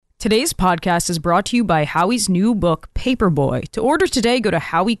Today's podcast is brought to you by Howie's new book, Paperboy. To order today, go to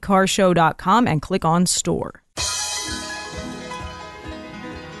howiecarshow.com and click on store.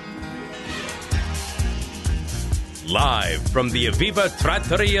 Live from the Aviva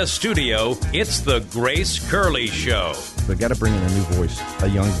Trattoria studio, it's the Grace Curley Show. They got to bring in a new voice, a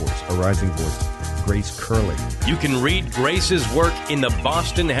young voice, a rising voice. Grace Curley. You can read Grace's work in the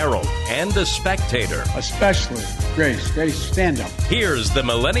Boston Herald and the Spectator. Especially Grace. Grace, stand up. Here's the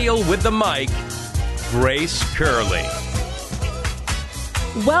millennial with the mic, Grace Curley.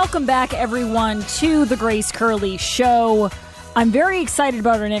 Welcome back, everyone, to the Grace Curley Show. I'm very excited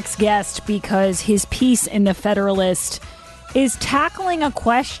about our next guest because his piece in The Federalist is tackling a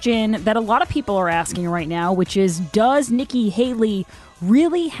question that a lot of people are asking right now, which is, does Nikki Haley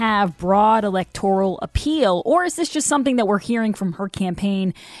really have broad electoral appeal, or is this just something that we're hearing from her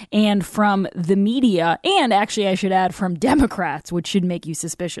campaign and from the media, and actually I should add from Democrats, which should make you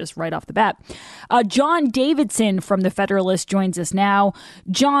suspicious right off the bat. John Davidson from The Federalist joins us now.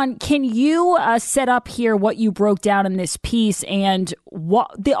 John, can you set up here what you broke down in this piece and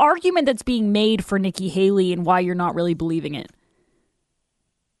what the argument that's being made for Nikki Haley and why you're not really believing it?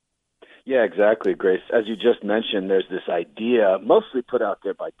 Yeah, exactly, Grace. As you just mentioned, there's this idea, mostly put out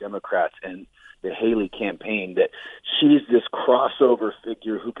there by Democrats and the Haley campaign, that she's this crossover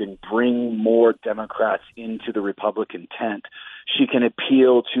figure who can bring more Democrats into the Republican tent. She can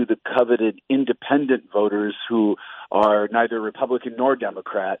appeal to the coveted independent voters who are neither Republican nor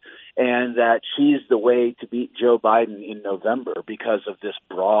Democrat, and that she's the way to beat Joe Biden in November because of this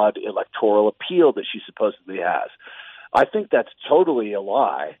broad electoral appeal that she supposedly has. I think that's totally a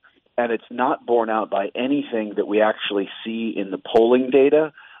lie. And it's not borne out by anything that we actually see in the polling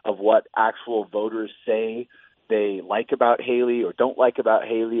data of what actual voters say they like about Haley or don't like about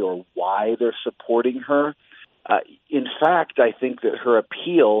Haley or why they're supporting her. In fact, I think that her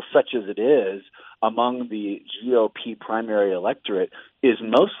appeal, such as it is, among the GOP primary electorate is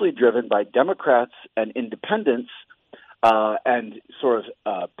mostly driven by Democrats and independents and sort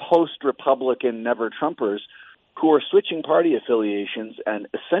of post-Republican never-Trumpers who are switching party affiliations and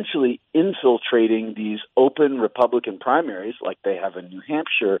essentially infiltrating these open Republican primaries like they have in New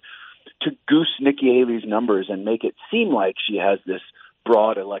Hampshire to goose Nikki Haley's numbers and make it seem like she has this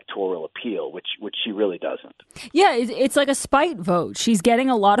broad electoral appeal, which she really doesn't. Yeah, it's like a spite vote. She's getting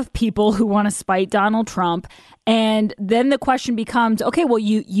a lot of people who want to spite Donald Trump. And then the question becomes, okay, well,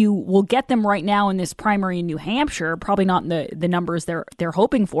 you will get them right now in this primary in New Hampshire, probably not in the numbers they're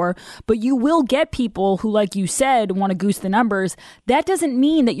hoping for, but you will get people who, like you said, want to goose the numbers. That doesn't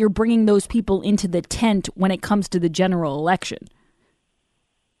mean that you're bringing those people into the tent when it comes to the general election.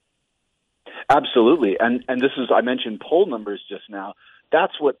 Absolutely. And this is, I mentioned poll numbers just now.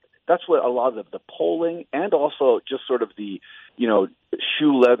 That's what a lot of the polling and also just sort of the,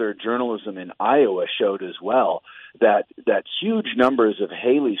 shoe leather journalism in Iowa showed as well, that huge numbers of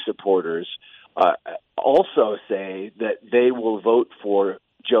Haley supporters also say that they will vote for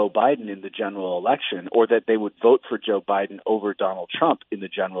Joe Biden in the general election, or that they would vote for Joe Biden over Donald Trump in the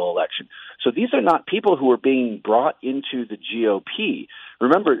general election. So these are not people who are being brought into the GOP.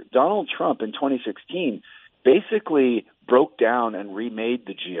 Remember, Donald Trump in 2016 basically broke down and remade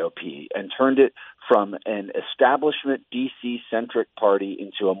the GOP and turned it from an establishment DC-centric party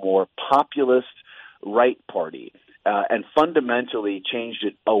into a more populist right party, and fundamentally changed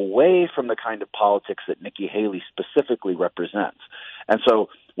it away from the kind of politics that Nikki Haley specifically represents. And so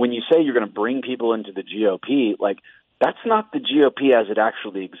when you say you're going to bring people into the GOP, that's not the GOP as it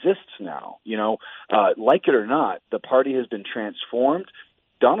actually exists now. Like it or not, the party has been transformed.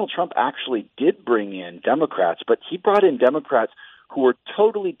 Donald Trump actually did bring in Democrats, but he brought in Democrats who were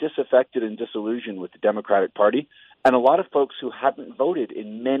totally disaffected and disillusioned with the Democratic Party, and a lot of folks who hadn't voted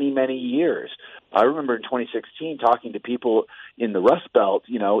in many, many years. I remember in 2016 talking to people in the Rust Belt,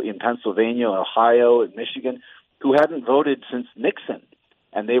 in Pennsylvania, Ohio, and Michigan, who hadn't voted since Nixon,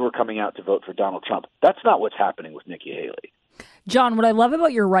 and they were coming out to vote for Donald Trump. That's not what's happening with Nikki Haley. John, what I love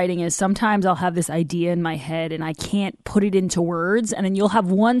about your writing is sometimes I'll have this idea in my head and I can't put it into words, and then you'll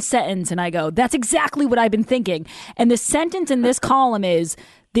have one sentence and I go, that's exactly what I've been thinking. And the sentence in this column is,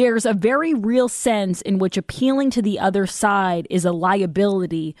 there's a very real sense in which appealing to the other side is a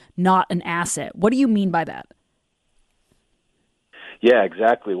liability, not an asset. What do you mean by that? Yeah,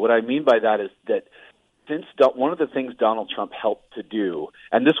 exactly. What I mean by that is that since one of the things Donald Trump helped to do,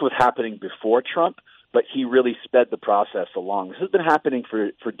 and this was happening before Trump, but he really sped the process along. This has been happening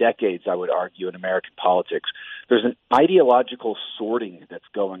for decades, I would argue, in American politics. There's an ideological sorting that's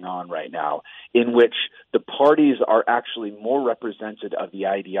going on right now in which the parties are actually more represented of the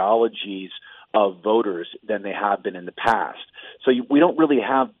ideologies of voters than they have been in the past. So we don't really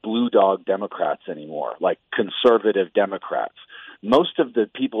have blue dog Democrats anymore, like conservative Democrats. Most of the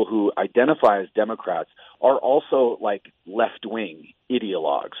people who identify as Democrats are also like left-wing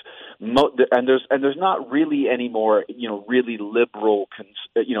ideologues, and there's not really any more really liberal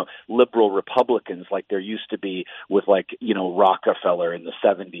liberal Republicans like there used to be with Rockefeller in the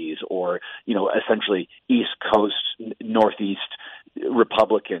 70s, or essentially East Coast Northeast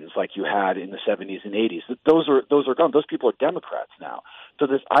Republicans like you had in the 70s and 80s. Those are gone. Those people are Democrats now. So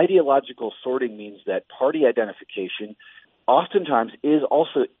this ideological sorting means that party identification oftentimes is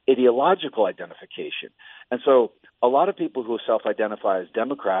also ideological identification. And so a lot of people who self-identify as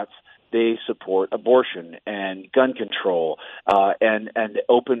Democrats, they support abortion and gun control and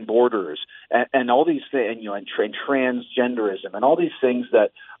open borders and all these things, and transgenderism and all these things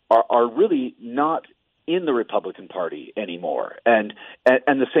that are really not in the Republican Party anymore. And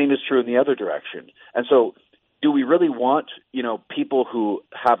the same is true in the other direction. And so do we really want, people who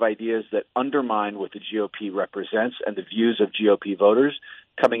have ideas that undermine what the GOP represents and the views of GOP voters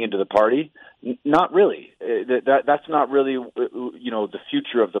coming into the party? Not really. That's not really, the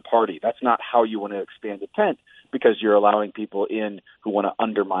future of the party. That's not how you want to expand the tent, because you're allowing people in who want to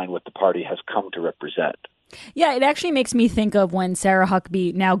undermine what the party has come to represent. Yeah, it actually makes me think of when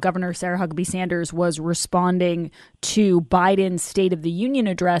now Governor Sarah Huckabee Sanders, was responding to Biden's State of the Union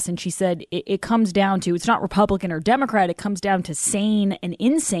address. And she said it comes down to, it's not Republican or Democrat, it comes down to sane and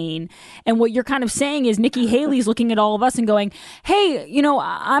insane. And what you're kind of saying is Nikki Haley's looking at all of us and going, hey,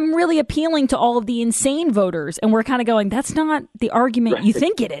 I'm really appealing to all of the insane voters. And we're kind of going, that's not the argument you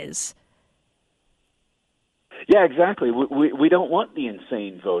think it is. Yeah, exactly. We don't want the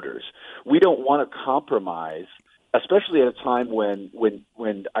insane voters. We don't want to compromise, especially at a time when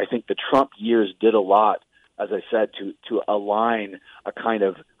I think the Trump years did a lot, as I said, to align a kind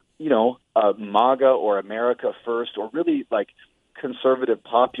of, a MAGA or America First, or really like conservative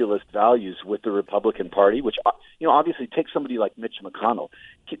populist values with the Republican Party, which, obviously takes somebody like Mitch McConnell.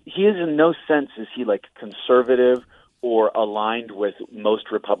 He is in no sense is he like conservative or aligned with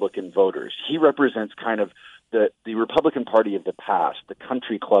most Republican voters. He represents kind of the Republican Party of the past, the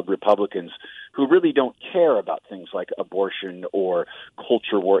country club Republicans who really don't care about things like abortion or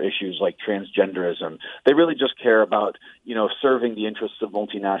culture war issues like transgenderism. They really just care about, serving the interests of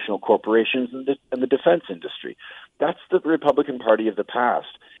multinational corporations and the defense industry. That's the Republican Party of the past.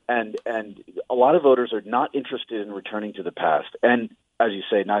 And a lot of voters are not interested in returning to the past. And as you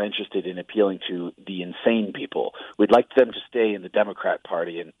say, not interested in appealing to the insane people. We'd like them to stay in the Democrat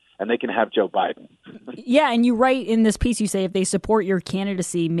Party, and they can have Joe Biden. Yeah, and you write in this piece, you say if they support your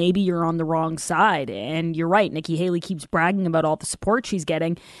candidacy, maybe you're on the wrong side. And you're right. Nikki Haley keeps bragging about all the support she's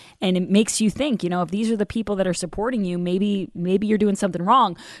getting. And it makes you think, if these are the people that are supporting you, maybe you're doing something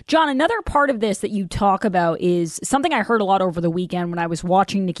wrong. John, another part of this that you talk about is something I heard a lot over the weekend when I was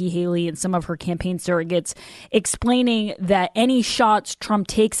watching Nikki Haley and some of her campaign surrogates explaining that any shots Trump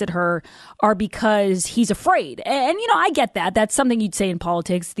takes at her are because he's afraid. And I get that. That's something you'd say in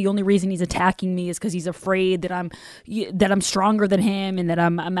politics. The only reason he's attacking me is because he's afraid that I'm stronger than him and that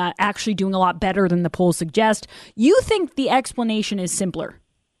I'm actually doing a lot better than the polls suggest. You think the explanation is simpler?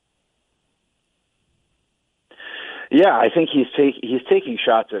 Yeah, I think he's taking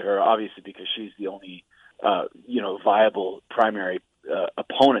shots at her, obviously, because she's the only viable primary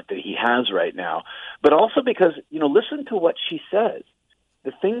opponent that he has right now, but also because listen to what she says.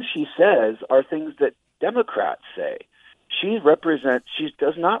 The things she says are things that Democrats say. She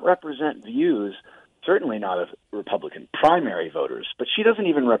does not represent views, certainly not of Republican primary voters, but she doesn't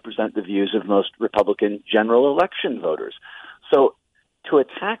even represent the views of most Republican general election voters. So to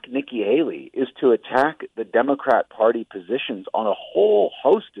attack Nikki Haley is to attack the Democrat Party positions on a whole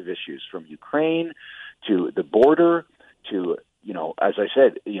host of issues, from Ukraine to the border to, as I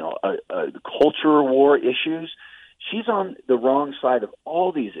said, the culture war issues. She's on the wrong side of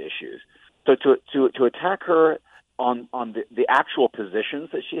all these issues. So to attack her on the actual positions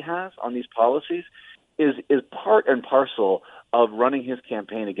that she has on these policies is part and parcel of running his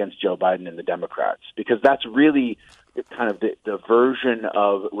campaign against Joe Biden and the Democrats, because that's really kind of the version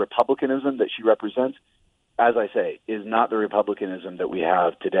of republicanism that she represents, as I say, is not the republicanism that we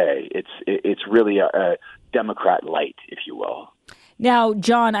have today. It's really a Democrat light, if you will. Now,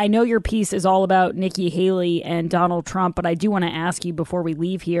 John, I know your piece is all about Nikki Haley and Donald Trump, but I do want to ask you before we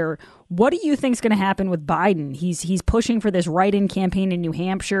leave here, what do you think is going to happen with Biden? He's pushing for this write-in campaign in New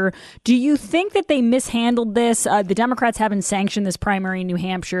Hampshire. Do you think that they mishandled this? The Democrats haven't sanctioned this primary in New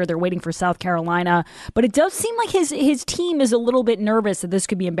Hampshire. They're waiting for South Carolina. But it does seem like his team is a little bit nervous that this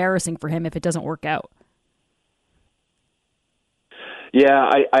could be embarrassing for him if it doesn't work out. Yeah,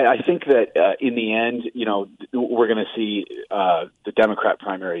 I think that in the end, we're going to see the Democrat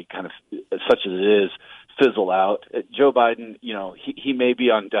primary kind of, such as it is, fizzle out. Joe Biden, he may be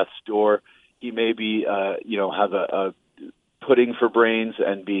on death's door. He may be, have a pudding for brains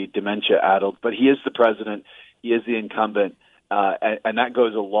and be dementia-addled, but he is the president. He is the incumbent, and that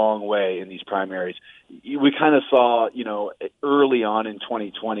goes a long way in these primaries. We kind of saw, early on in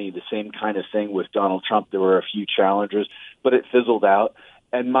 2020, the same kind of thing with Donald Trump. There were a few challengers, but it fizzled out.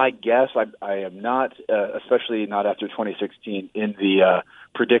 And my guess, I am not, especially not after 2016, in the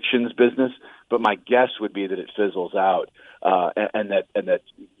predictions business, but my guess would be that it fizzles out, and that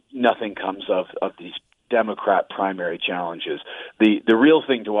nothing comes of these Democrat primary challenges. The real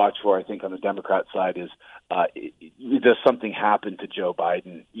thing to watch for, I think, on the Democrat side is does something happen to Joe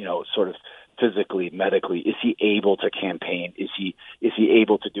Biden, sort of physically, medically? Is he able to campaign? Is he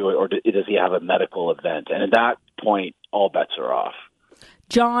able to do it, or does he have a medical event? And at that point, all bets are off.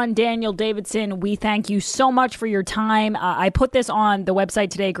 John Daniel Davidson, we thank you so much for your time. I put this on the website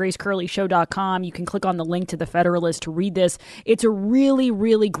today, gracecurleyshow.com. You can click on the link to the Federalist to read this. It's a really,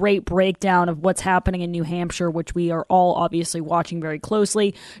 really great breakdown of what's happening in New Hampshire, which we are all obviously watching very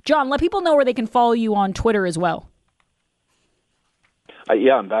closely. John, let people know where they can follow you on Twitter as well.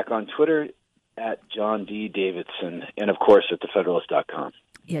 I'm back on Twitter at John D. Davidson, and of course at thefederalist.com.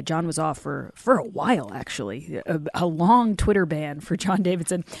 Yeah, John was off for a while, actually. A long Twitter ban for John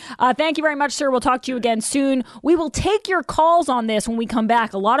Davidson. Thank you very much, sir. We'll talk to you again soon. We will take your calls on this when we come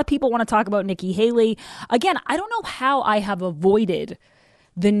back. A lot of people want to talk about Nikki Haley. Again, I don't know how I have avoided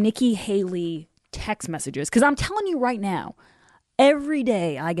the Nikki Haley text messages, because I'm telling you right now, every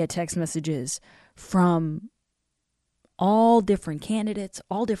day I get text messages from all different candidates,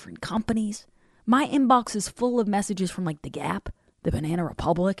 all different companies. My inbox is full of messages from like The Gap, the Banana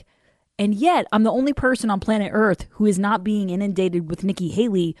Republic, and yet I'm the only person on planet Earth who is not being inundated with Nikki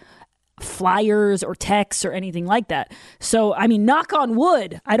Haley flyers or texts or anything like that. So, knock on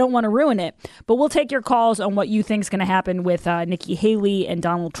wood, I don't want to ruin it, but we'll take your calls on what you think is going to happen with Nikki Haley and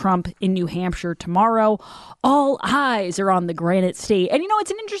Donald Trump in New Hampshire tomorrow. All eyes are on the Granite State. And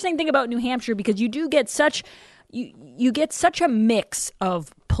it's an interesting thing about New Hampshire, because you do get such a mix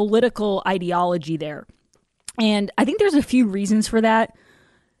of political ideology there. And I think there's a few reasons for that,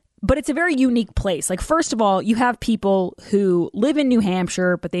 but it's a very unique place. Like, first of all, you have people who live in New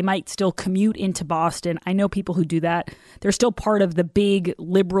Hampshire, but they might still commute into Boston. I know people who do that. They're still part of the big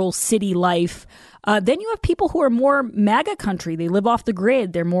liberal city life. Then you have people who are more MAGA country. They live off the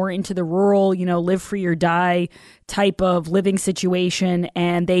grid. They're more into the rural, live free or die type of living situation.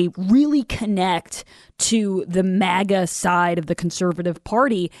 And they really connect to the MAGA side of the Conservative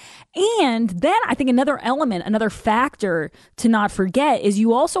Party. And then I think another element, another factor to not forget is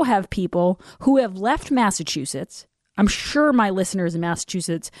you also have people who have left Massachusetts. I'm sure my listeners in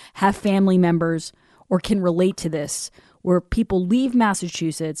Massachusetts have family members or can relate to this, where people leave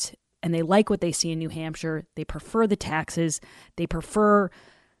Massachusetts and they like what they see in New Hampshire. They prefer the taxes. They prefer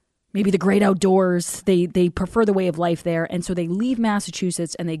maybe the great outdoors. They prefer the way of life there. And so they leave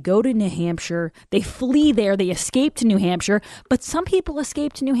Massachusetts and they go to New Hampshire. They flee there. They escape to New Hampshire. But some people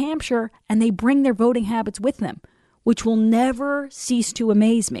escape to New Hampshire and they bring their voting habits with them, which will never cease to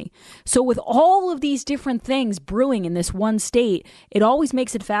amaze me. So with all of these different things brewing in this one state, it always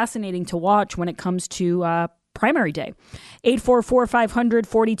makes it fascinating to watch when it comes to primary day.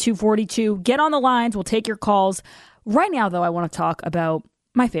 844-500-4242. Get on the lines. We'll take your calls. Right now, though, I want to talk about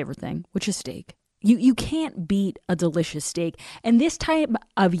my favorite thing, which is steak. You can't beat a delicious steak. And this time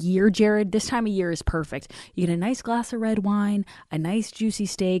of year, Jared, this time of year is perfect. You get a nice glass of red wine, a nice juicy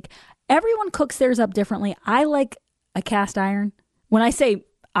steak. Everyone cooks theirs up differently. I like a cast iron. When I say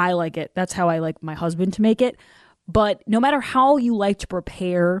I like it, that's how I like my husband to make it. But no matter how you like to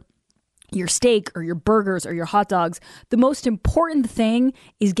prepare your steak or your burgers or your hot dogs, the most important thing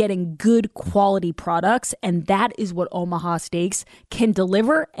is getting good quality products. And that is what Omaha Steaks can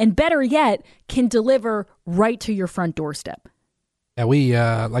deliver. And better yet, can deliver right to your front doorstep. Yeah, we,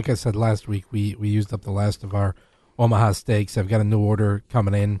 like I said last week, we used up the last of our Omaha Steaks. I've got a new order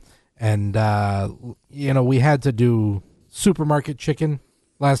coming in. And, we had to do supermarket chicken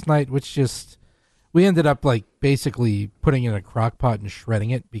last night, which just, we ended up basically putting it in a crock pot and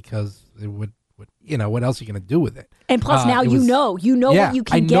shredding it because it would what else are you going to do with it? And plus now what you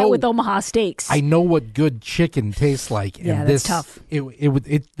can get with Omaha Steaks. I know what good chicken tastes like. And yeah, that's tough.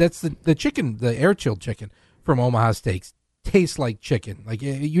 That's the chicken, the air chilled chicken from Omaha Steaks tastes like chicken. Like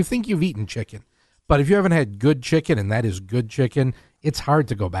you think you've eaten chicken, but if you haven't had good chicken and that is good chicken, it's hard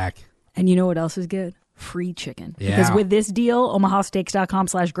to go back. And you know what else is good? free chicken. Yeah. Because with this deal,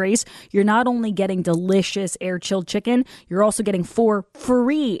 omahasteaks.com/grace, you're not only getting delicious air-chilled chicken, you're also getting 4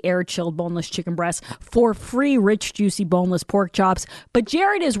 free air-chilled boneless chicken breasts, 4 free rich, juicy boneless pork chops. But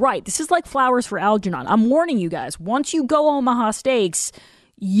Jared is right. This is like flowers for Algernon. I'm warning you guys. Once you go Omaha Steaks,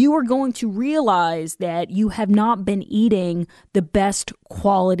 you are going to realize that you have not been eating the best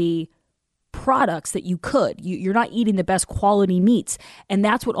quality products that you could. You're not eating the best quality meats. And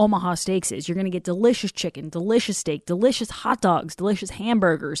that's what Omaha Steaks is. You're going to get delicious chicken, delicious steak, delicious hot dogs, delicious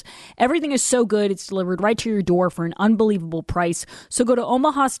hamburgers. Everything is so good. It's delivered right to your door for an unbelievable price. So go to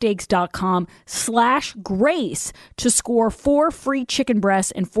omahasteaks.com/grace to score 4 free chicken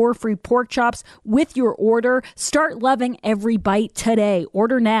breasts and 4 free pork chops with your order. Start loving every bite today.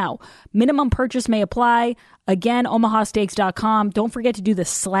 Order now. Minimum purchase may apply. Again, omahasteaks.com. Don't forget to do the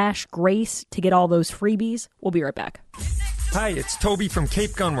 /grace to get all those freebies. We'll be right back. Hi, it's Toby from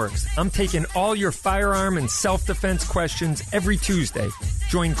Cape Gunworks. I'm taking all your firearm and self-defense questions every Tuesday.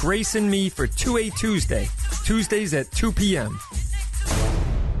 Join Grace and me for 2A Tuesday, Tuesdays at 2 p.m.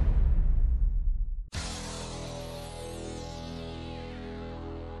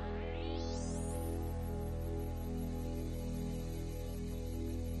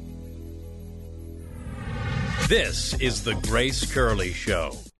 This is the Grace Curley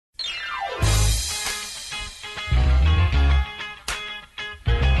Show.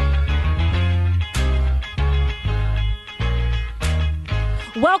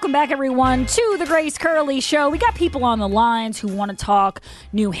 Welcome back, everyone, to the Grace Curley Show. We got people on the lines who want to talk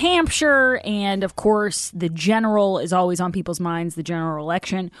New Hampshire, and of course, the general is always on people's minds, the general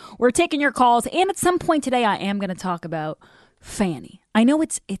election. We're taking your calls, and at some point today, I am going to talk about Fanny. I know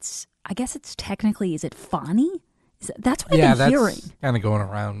it's. I guess it's technically, is it Fanny? That's what I've been hearing. Yeah, that's kind of going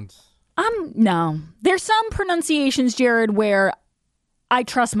around. No. There's some pronunciations, Jared, where I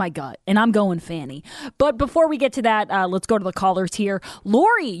trust my gut, and I'm going Fanny. But before we get to that, let's go to the callers here.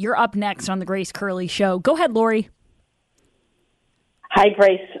 Lori, you're up next on the Grace Curley Show. Go ahead, Lori. Hi,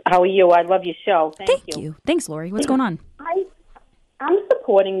 Grace. How are you? I love your show. Thank you. Thanks, Lori. What's going on? I'm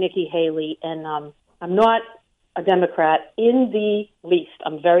supporting Nikki Haley, and I'm not a Democrat in the least.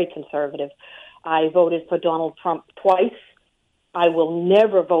 I'm very conservative. I voted for Donald Trump twice. I will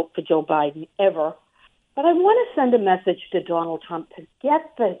never vote for Joe Biden, ever. But I want to send a message to Donald Trump to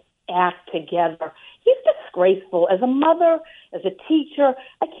get the act together. He's disgraceful. As a mother, as a teacher,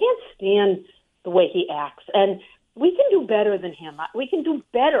 I can't stand the way he acts. And we can do better than him. We can do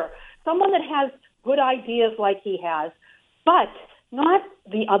better. Someone that has good ideas like he has, but not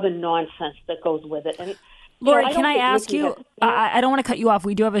the other nonsense that goes with it. And Lori, can I ask you, I don't want to cut you off.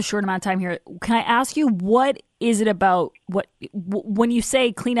 We do have a short amount of time here. Can I ask you, what is it about, when you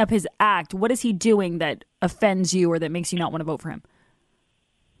say clean up his act, what is he doing that offends you or that makes you not want to vote for him?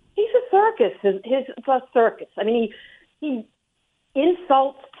 He's a circus. It's a circus. I mean, he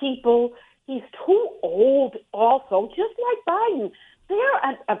insults people. He's too old also, just like Biden. They're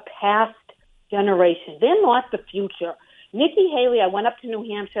a past generation. They're not the future. Nikki Haley, I went up to New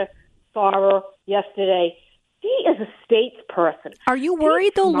Hampshire, saw her yesterday. She is a statesperson. Are you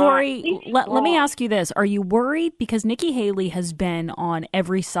worried, though, Lori? Let me ask you this. Are you worried? Because Nikki Haley has been on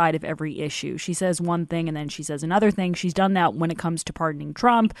every side of every issue. She says one thing and then she says another thing. She's done that when it comes to pardoning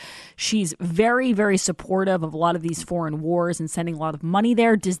Trump. She's very, very supportive of a lot of these foreign wars and sending a lot of money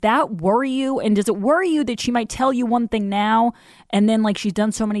there. Does that worry you? And does it worry you that she might tell you one thing now and then, like she's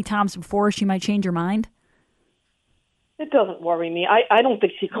done so many times before, she might change her mind? It doesn't worry me. I don't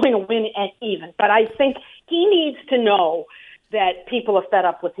think she's going to win at even, but I think he needs to know that people are fed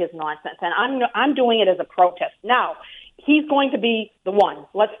up with his nonsense, and I'm doing it as a protest. Now, he's going to be the one.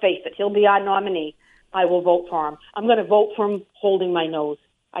 Let's face it. He'll be our nominee. I will vote for him. I'm going to vote for him holding my nose.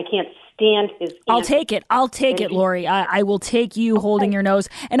 I can't stand his answer. I'll take it, Lori. I will take you holding your nose.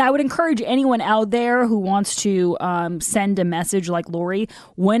 And I would encourage anyone out there who wants to send a message like Lori,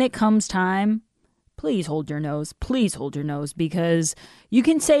 when it comes time, please hold your nose. Please hold your nose, because you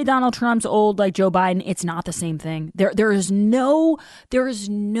can say Donald Trump's old like Joe Biden. It's not the same thing. There is no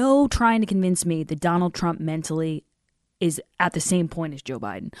trying to convince me that Donald Trump mentally is at the same point as Joe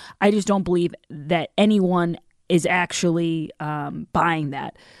Biden. I just don't believe that anyone is actually buying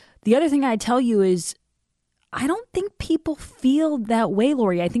that. The other thing I tell you is, I don't think people feel that way,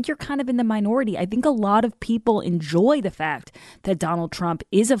 Lori. I think you're kind of in the minority. I think a lot of people enjoy the fact that Donald Trump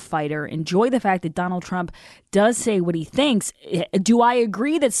is a fighter, enjoy the fact that Donald Trump does say what he thinks. Do I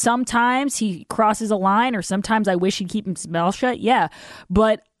agree that sometimes he crosses a line, or sometimes I wish he'd keep his mouth shut? Yeah.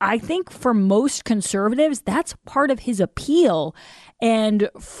 But I think for most conservatives, that's part of his appeal. And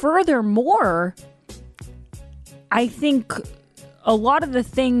furthermore, I think a lot of the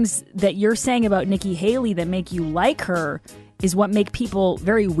things that you're saying about Nikki Haley that make you like her is what make people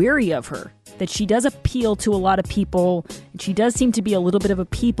very weary of her. That she does appeal to a lot of people, and she does seem to be a little bit of a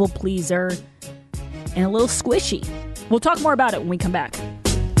people pleaser and a little squishy. We'll talk more about it when we come back.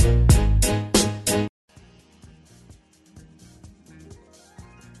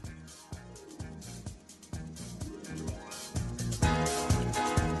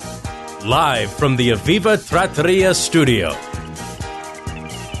 Live from the Aviva Trattoria studio.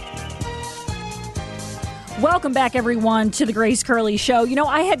 Welcome back, everyone, to the Grace Curley Show. You know,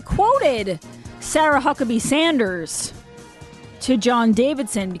 I had quoted Sarah Huckabee Sanders to John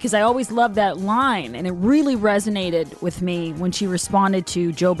Davidson because I always loved that line, and it really resonated with me when she responded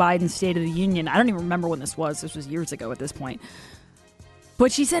to Joe Biden's State of the Union. I don't even remember when this was. This was years ago at this point.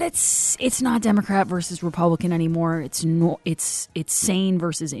 But she said it's not Democrat versus Republican anymore. It's sane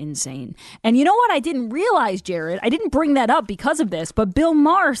versus insane. And you know what? I didn't realize, Jared, I didn't bring that up because of this, but Bill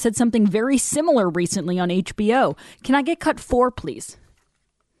Maher said something very similar recently on HBO. Can I get cut 4, please?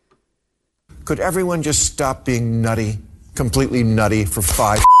 Could everyone just stop being nutty, completely nutty for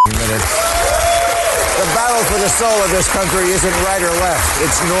 5 minutes? The battle for the soul of this country isn't right or left.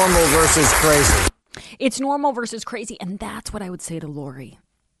 It's normal versus crazy. It's normal versus crazy. And that's what I would say to Lori.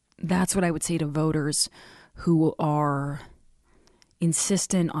 That's what I would say to voters who are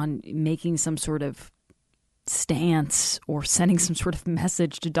insistent on making some sort of stance or sending some sort of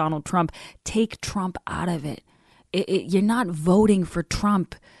message to Donald Trump. Take Trump out of it. You're not voting for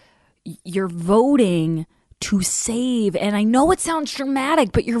Trump. You're voting to save. And I know it sounds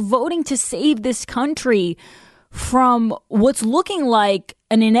dramatic, but you're voting to save this country from what's looking like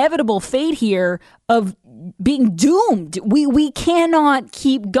an inevitable fate here of being doomed. We cannot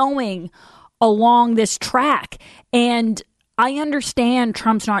keep going along this track. And I understand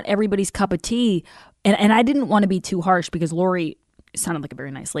Trump's not everybody's cup of tea. And I didn't want to be too harsh because Lori sounded like a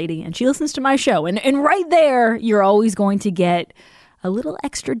very nice lady and she listens to my show. And right there, you're always going to get a little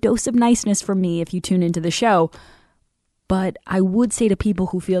extra dose of niceness from me if you tune into the show. But I would say to people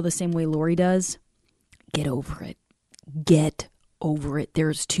who feel the same way Lori does, get over it. Get over it.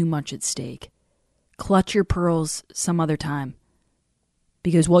 There's too much at stake. Clutch your pearls some other time.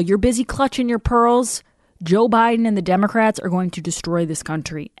 Because while you're busy clutching your pearls, Joe Biden and the Democrats are going to destroy this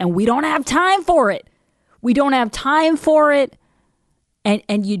country. And we don't have time for it. We don't have time for it.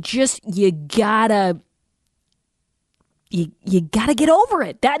 And you gotta get over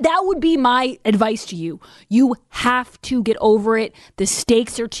it. That would be my advice to you. You have to get over it. The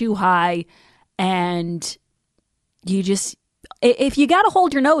stakes are too high. And if you got to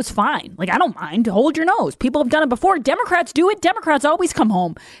hold your nose, fine. Like, I don't mind. Hold your nose. People have done it before. Democrats do it. Democrats always come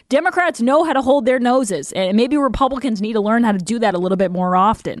home. Democrats know how to hold their noses. And maybe Republicans need to learn how to do that a little bit more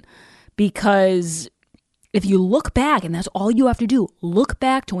often. Because if you look back, and that's all you have to do, look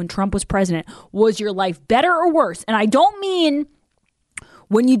back to when Trump was president. Was your life better or worse? And I don't mean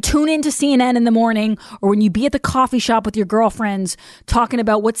when you tune into CNN in the morning or when you be at the coffee shop with your girlfriends talking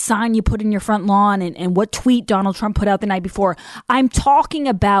about what sign you put in your front lawn and what tweet Donald Trump put out the night before. I'm talking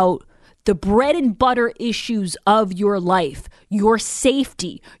about the bread and butter issues of your life, your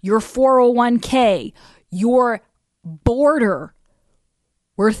safety, your 401k, your border.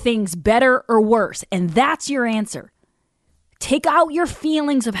 Were things better or worse? And that's your answer. Take out your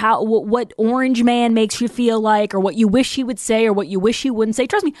feelings of what Orange Man makes you feel like, or what you wish he would say, or what you wish he wouldn't say.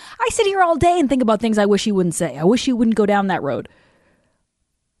 Trust me, I sit here all day and think about things I wish he wouldn't say. I wish he wouldn't go down that road.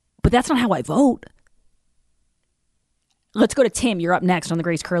 But that's not how I vote. Let's go to Tim. You're up next on the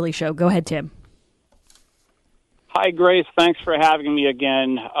Grace Curley Show. Go ahead, Tim. Hi, Grace. Thanks for having me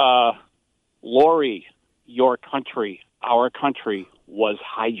again. Lori, your country, our country was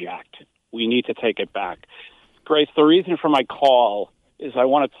hijacked. We need to take it back. Grace, the reason for my call is I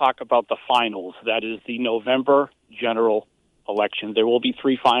want to talk about the finals. That is the November general election. There will be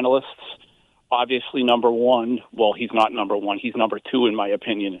 3 finalists. Obviously, number 1, well, he's not number 1. He's number 2, in my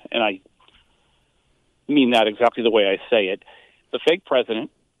opinion, and I mean that exactly the way I say it. The fake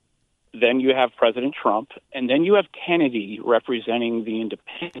president, then you have President Trump, and then you have Kennedy representing the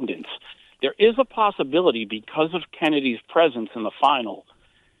independents. There is a possibility, because of Kennedy's presence in the final,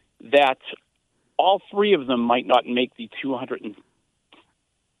 that all 3 of them might not make the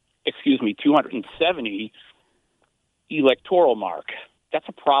 270 electoral mark. That's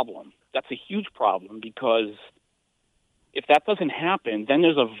a problem. That's a huge problem, because if that doesn't happen, then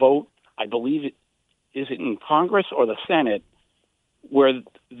there's a vote, I believe is it in Congress or the Senate, where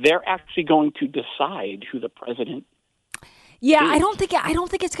they're actually going to decide who the president. Yeah, I don't think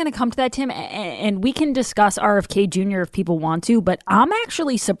it's going to come to that, Tim. And we can discuss RFK Jr. if people want to, but I'm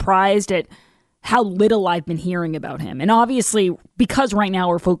actually surprised at how little I've been hearing about him. And obviously, because right now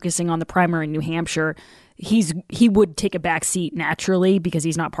we're focusing on the primary in New Hampshire, he would take a back seat naturally because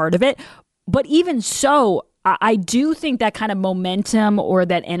he's not part of it. But even so, I do think that kind of momentum or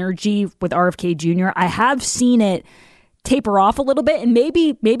that energy with RFK Jr., I have seen it taper off a little bit, and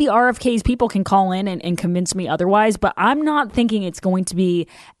maybe RFK's people can call in and convince me otherwise, but I'm not thinking it's going to be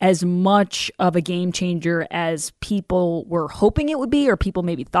as much of a game changer as people were hoping it would be, or people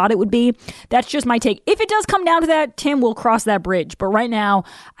maybe thought it would be. That's just my take. If it does come down to that, Tim will cross that bridge, but right now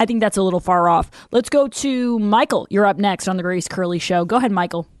I think that's a little far off. Let's go to Michael. You're up next on the Grace Curley Show. Go ahead,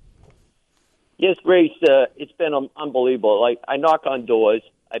 Michael. Yes, Grace, it's been unbelievable. Like, I knock on doors.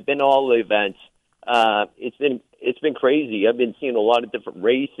 I've been to all the events. It's been crazy. I've been seeing a lot of different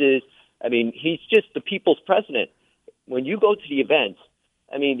races. I mean, he's just the people's president. When you go to the events,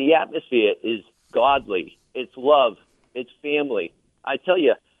 I mean, the atmosphere is godly. It's love. It's family. I tell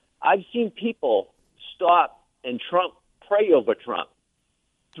you, I've seen people stop and pray over Trump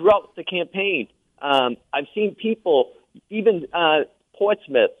throughout the campaign. I've seen people, even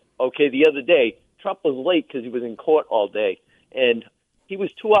Portsmouth, the other day, Trump was late because he was in court all day, and he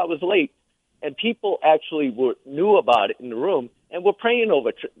was 2 hours late. And people actually knew about it in the room and were praying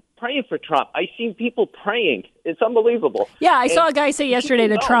for Trump. I seen people praying. It's unbelievable. Yeah, I saw a guy say yesterday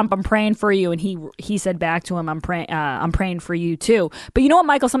to Trump, "I'm praying for you," and he said back to him, "I'm praying for you too." But you know what,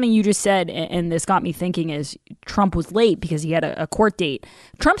 Michael? Something you just said, and this got me thinking, is Trump was late because he had a court date.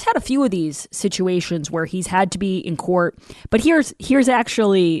 Trump's had a few of these situations where he's had to be in court. But here's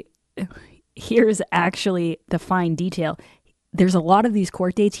actually the fine detail. There's a lot of these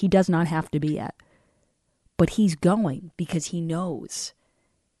court dates he does not have to be at, but he's going because he knows,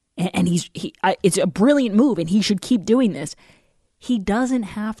 and it's a brilliant move, and he should keep doing this. He doesn't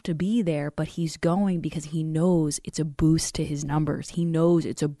have to be there, but he's going because he knows it's a boost to his numbers. He knows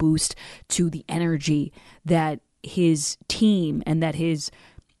it's a boost to the energy that his team and that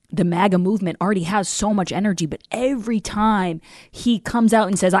the MAGA movement already has so much energy, but every time he comes out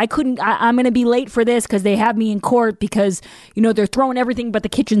and says, I'm going to be late for this because they have me in court because, they're throwing everything but the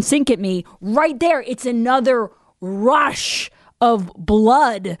kitchen sink at me, right there, it's another rush of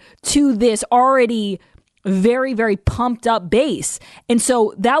blood to this already very, very pumped up base. And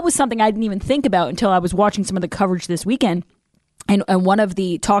so that was something I didn't even think about until I was watching some of the coverage this weekend. And one of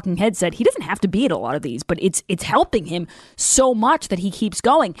the talking heads said he doesn't have to be at a lot of these, but it's helping him so much that he keeps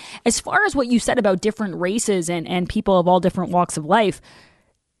going. As far as what you said about different races and people of all different walks of life,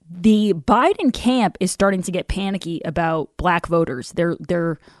 the Biden camp is starting to get panicky about black voters.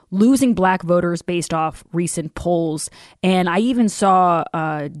 They're losing black voters based off recent polls. And I even saw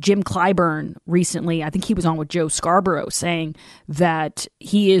Jim Clyburn recently, I think he was on with Joe Scarborough, saying that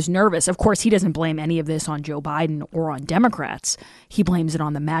he is nervous. Of course, he doesn't blame any of this on Joe Biden or on Democrats. He blames it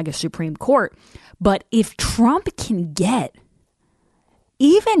on the MAGA Supreme Court. But if Trump can get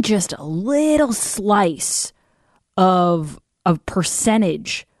even just a little slice of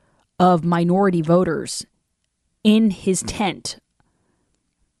percentage of minority voters in his tent,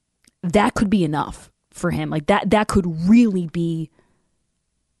 that could be enough for him. Like that could really be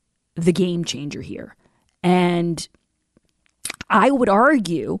the game changer here. And I would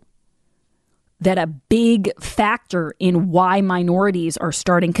argue that a big factor in why minorities are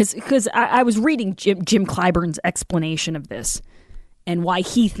starting, because I was reading Jim Clyburn's explanation of this and why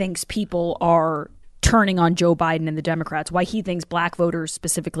he thinks people are turning on Joe Biden and the Democrats, why he thinks black voters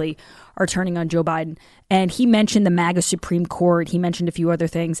specifically are turning on Joe Biden. And he mentioned the MAGA Supreme Court. He mentioned a few other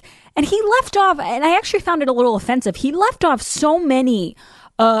things. And he left off, and I actually found it a little offensive, he left off so many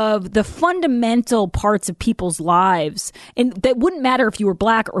of the fundamental parts of people's lives. And that wouldn't matter if you were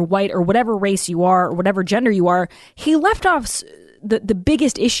black or white or whatever race you are or whatever gender you are. He left off the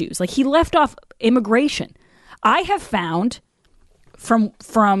biggest issues. Like he left off immigration. I have found from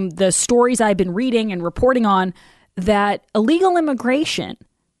the stories I've been reading and reporting on that illegal immigration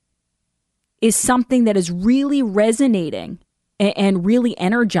is something that is really resonating and really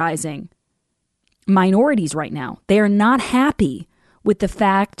energizing minorities right now. They are not happy with the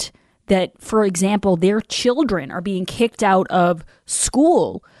fact that, for example, their children are being kicked out of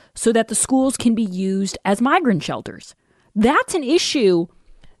school so that the schools can be used as migrant shelters. That's an issue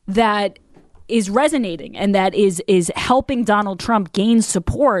that is resonating and that is helping Donald Trump gain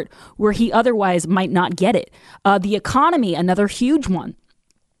support where he otherwise might not get it. The economy, another huge one.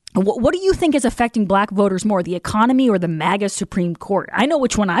 What do you think is affecting black voters more, the economy or the MAGA Supreme Court? I know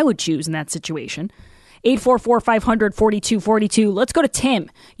which one I would choose in that situation. 844-500-4242. Let's go to Tim.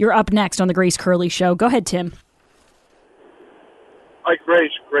 You're up next on the Grace Curley Show. Go ahead, Tim. Hi,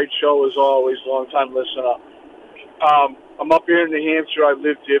 Grace. Great show as always. Long time listener. I'm up here in New Hampshire. I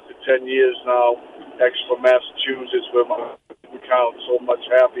lived here for 10 years now, actually from Massachusetts, where my account so much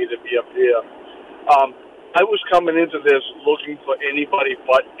happy to be up here. I was coming into this looking for anybody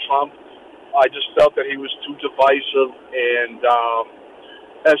but Trump. I just felt that he was too divisive, and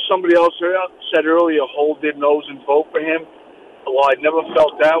as somebody else said earlier, hold their nose and vote for him. Well, I never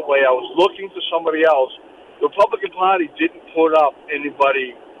felt that way. I was looking for somebody else. The Republican Party didn't put up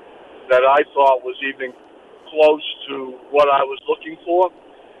anybody that I thought was even close to what I was looking for.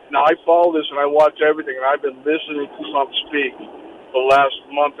 Now, I follow this and I watch everything, and I've been listening to Trump speak for the last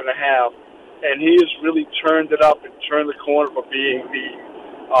month and a half, and he has really turned it up and turned the corner for being the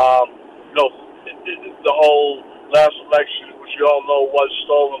whole last election, which you all know was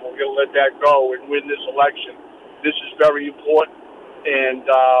stolen. We're going to let that go and win this election. This is very important. And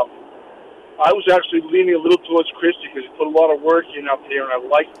I was actually leaning a little towards Christie because he put a lot of work in up here, and I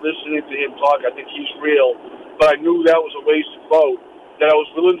liked listening to him talk. I think he's real. But I knew that was a wasted vote, that I was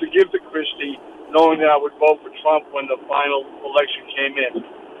willing to give to Christie, knowing that I would vote for Trump when the final election came in.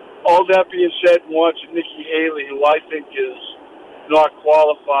 All that being said, watching Nikki Haley, who I think is not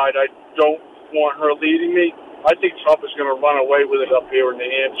qualified, I don't want her leading me. I think Trump is going to run away with it up here in New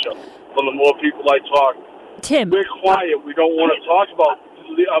Hampshire. From the more people I talk, Tim, we're quiet. We don't want to talk about.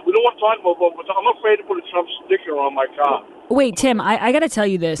 We don't want to talk about. I'm afraid to put a Trump sticker on my car. Wait, Tim, I got to tell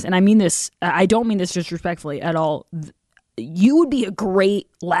you this, and I mean this. I don't mean this disrespectfully at all. You would be a great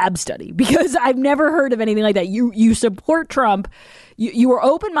lab study because I've never heard of anything like that. You support Trump. You were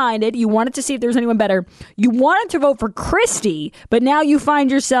open-minded. You wanted to see if there was anyone better. You wanted to vote for Christie, but now you find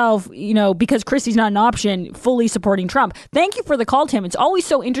yourself, because Christie's not an option, fully supporting Trump. Thank you for the call, Tim. It's always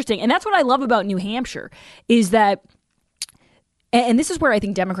so interesting. And that's what I love about New Hampshire is that, and this is where I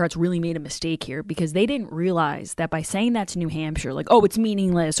think Democrats really made a mistake here because they didn't realize that by saying that to New Hampshire, like, oh, it's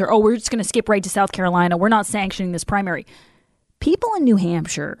meaningless, or, oh, we're just going to skip right to South Carolina, we're not sanctioning this primary. People in New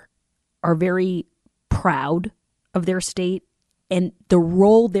Hampshire are very proud of their state and the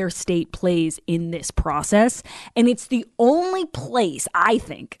role their state plays in this process. And it's the only place, I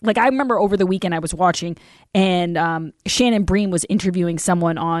think, like I remember over the weekend I was watching and Shannon Bream was interviewing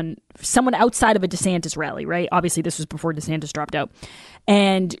someone outside of a DeSantis rally, right? Obviously, this was before DeSantis dropped out.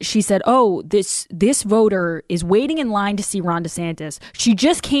 And she said, oh, this voter is waiting in line to see Ron DeSantis. She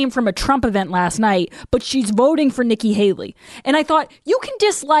just came from a Trump event last night, but she's voting for Nikki Haley. And I thought, you can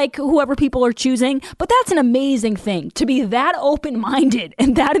dislike whoever people are choosing, but that's an amazing thing to be that open-minded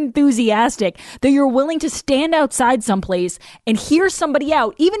and that enthusiastic that you're willing to stand outside someplace and hear somebody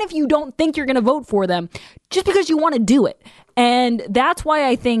out, even if you don't think you're going to vote for them, just because you want to do it. And that's why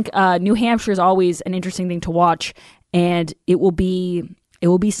I think New Hampshire is always an interesting thing to watch. And it will be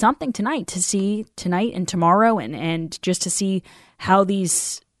something tonight and tomorrow and just to see how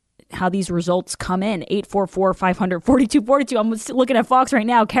these results come in. 844-500-4242. I'm looking at Fox right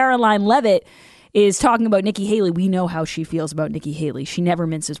now. Caroline Levitt is talking about Nikki Haley. We know how she feels about Nikki Haley. She never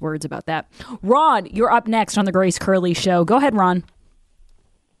minces words about that. Ron, you're up next on the Grace Curley Show. Go ahead, Ron.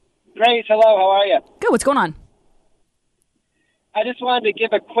 Grace, hello. How are you? Good. What's going on? I just wanted to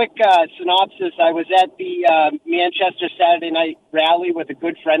give a quick synopsis. I was at the Manchester Saturday night rally with a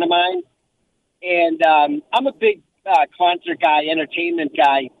good friend of mine, and I'm a big concert guy, entertainment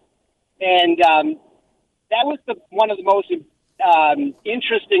guy, and that was one of the most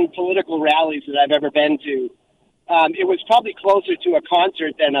interesting political rallies that I've ever been to. It was probably closer to a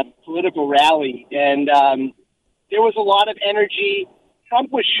concert than a political rally, and there was a lot of energy. Trump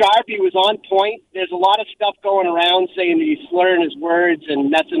was sharp. He was on point. There's a lot of stuff going around saying that he's slurring his words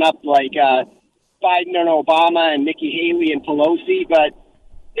and messing up like Biden and Obama and Nikki Haley and Pelosi. But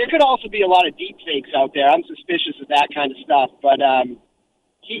there could also be a lot of deep fakes out there. I'm suspicious of that kind of stuff. But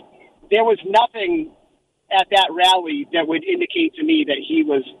there was nothing at that rally that would indicate to me that he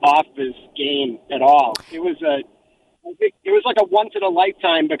was off his game at all. It was like a once in a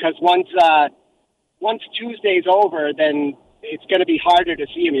lifetime because once Tuesday's over, then it's going to be harder to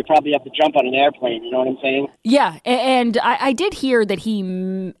see him. You probably have to jump on an airplane. You know what I'm saying? Yeah, and I did hear that he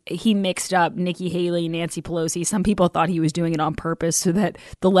mixed up Nikki Haley and Nancy Pelosi. Some people thought he was doing it on purpose so that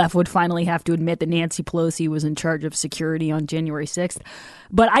the left would finally have to admit that Nancy Pelosi was in charge of security on January 6th.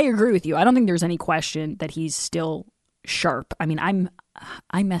 But I agree with you. I don't think there's any question that he's still sharp. I mean,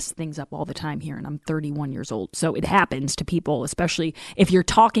 I mess things up all the time here, and I'm 31 years old. So it happens to people, especially if you're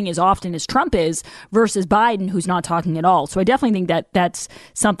talking as often as Trump is versus Biden, who's not talking at all. So I definitely think that that's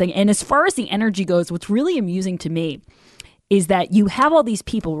something. And as far as the energy goes, what's really amusing to me is that you have all these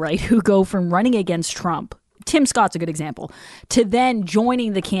people, right, who go from running against Trump, Tim Scott's a good example, to then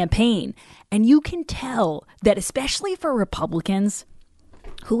joining the campaign. And you can tell that especially for Republicans,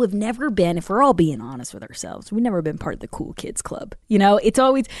 who have never been, if we're all being honest with ourselves, we've never been part of the cool kids club. You know, it's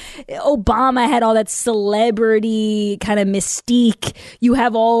always, Obama had all that celebrity kind of mystique. You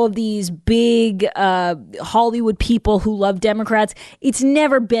have all of these big Hollywood people who love Democrats. It's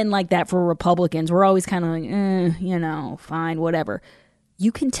never been like that for Republicans. We're always kind of like, fine, whatever.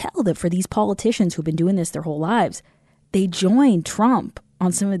 You can tell that for these politicians who've been doing this their whole lives, they joined Trump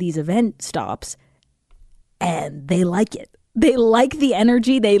on some of these event stops and they like it. They like the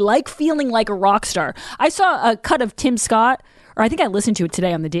energy. They like feeling like a rock star. I saw a cut of Tim Scott, or I think I listened to it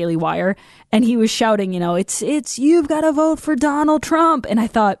today on the Daily Wire, and he was shouting, it's you've got to vote for Donald Trump. And I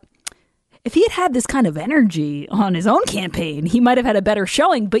thought, if he had had this kind of energy on his own campaign, he might have had a better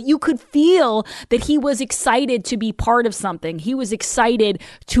showing. But you could feel that he was excited to be part of something. He was excited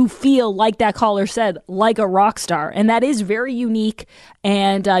to feel, like that caller said, like a rock star. And that is very unique.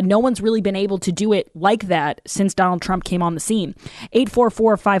 And no one's really been able to do it like that since Donald Trump came on the scene.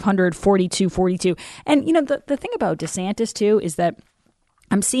 844-500-4242. And, the thing about DeSantis, too, is that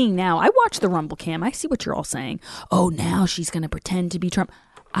I'm seeing now, I watch the Rumble Cam. I see what you're all saying. Oh, now she's going to pretend to be Trump.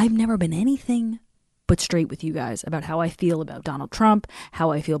 I've never been anything but straight with you guys about how I feel about Donald Trump,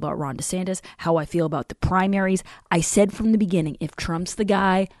 how I feel about Ron DeSantis, how I feel about the primaries. I said from the beginning, if Trump's the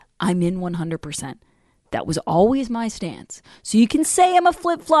guy, I'm in 100%. That was always my stance. So you can say I'm a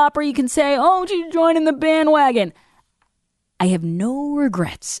flip-flopper. You can say, oh, she's joining the bandwagon. I have no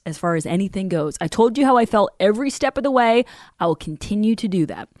regrets as far as anything goes. I told you how I felt every step of the way. I will continue to do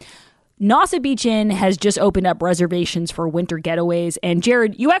that. Nauset Beach Inn has just opened up reservations for winter getaways. And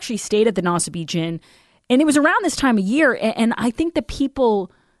Jared, you actually stayed at the Nauset Beach Inn, and it was around this time of year. And I think that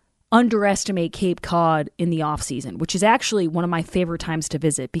people underestimate Cape Cod in the off season, which is actually one of my favorite times to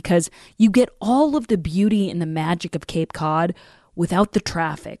visit because you get all of the beauty and the magic of Cape Cod without the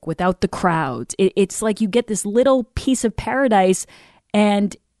traffic, without the crowds. It's like you get this little piece of paradise,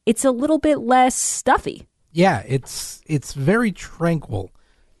 and it's a little bit less stuffy. Yeah, it's very tranquil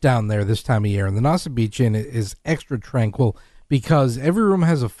down there this time of year, and the Nauset Beach Inn is extra tranquil because every room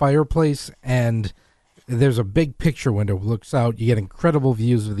has a fireplace and there's a big picture window that looks out. You get incredible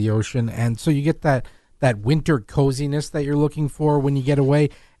views of the ocean, and so you get that winter coziness that you're looking for when you get away.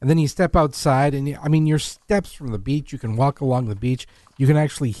 And then you step outside, and your steps from the beach, you can walk along the beach, you can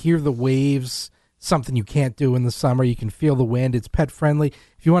actually hear the waves, something you can't do in the summer. You can feel the wind. It's pet friendly.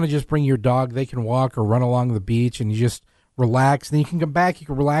 If you want to just bring your dog, they can walk or run along the beach, and you just relax. Then you can come back. You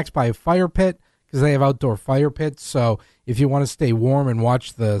can relax by a fire pit because they have outdoor fire pits. So if you want to stay warm and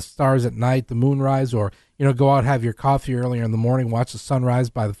watch the stars at night, the moonrise, or go out, have your coffee earlier in the morning, watch the sunrise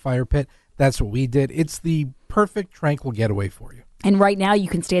by the fire pit, that's what we did. It's the perfect tranquil getaway for you. And right now you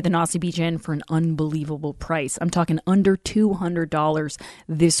can stay at the Nauset Beach Inn for an unbelievable price. I'm talking under $200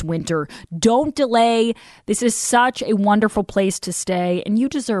 this winter. Don't delay. This is such a wonderful place to stay, and you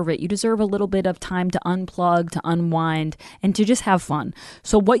deserve it. You deserve a little bit of time to unplug, to unwind, and to just have fun.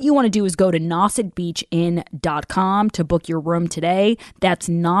 So what you want to do is go to nausetbeachinn.com to book your room today. That's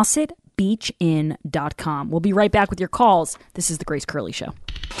nausetbeachinn.com. We'll be right back with your calls. This is The Grace Curley Show.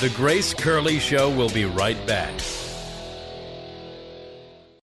 The Grace Curley Show will be right back.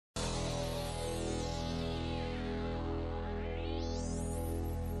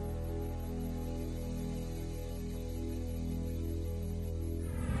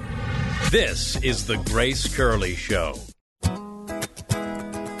 This is The Grace Curley Show.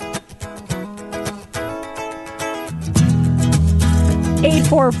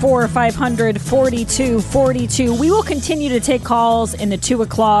 844-500-4242. We will continue to take calls in the 2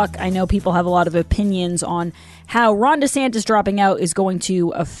 o'clock. I know people have a lot of opinions on how Ron DeSantis dropping out is going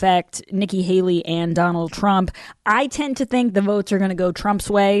to affect Nikki Haley and Donald Trump. I tend to think the votes are going to go Trump's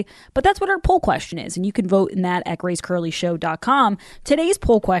way, but that's what our poll question is, and you can vote in that at gracecurleyshow.com. Today's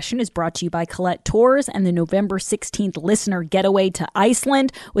poll question is brought to you by Colette Tours and the November 16th listener getaway to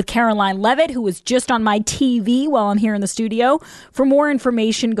Iceland with Caroline Levitt, who was just on my TV while I'm here in the studio. For more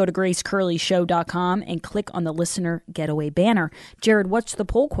information, go to gracecurleyshow.com and click on the listener getaway banner. Jared, what's the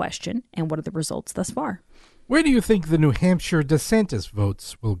poll question, and what are the results thus far? Where do you think the New Hampshire DeSantis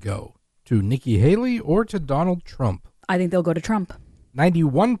votes will go? To Nikki Haley or to Donald Trump? I think they'll go to Trump.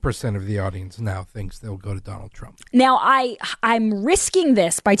 91% of the audience now thinks they'll go to Donald Trump. Now, I'm risking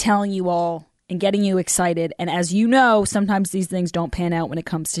this by telling you all and getting you excited. And as you know, sometimes these things don't pan out when it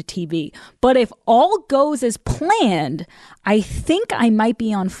comes to TV. But if all goes as planned, I think I might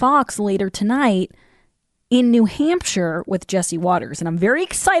be on Fox later tonight in New Hampshire with Jesse Waters. And I'm very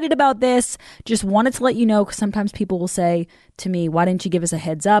excited about this. Just wanted to let you know, because sometimes people will say to me, why didn't you give us a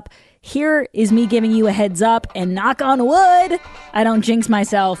heads up? Here is me giving you a heads up, and knock on wood, I don't jinx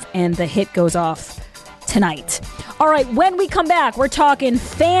myself, and the hit goes off tonight. All right, when we come back, we're talking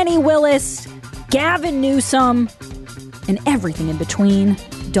Fannie Willis, Gavin Newsom, and everything in between.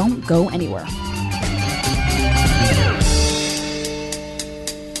 Don't go anywhere.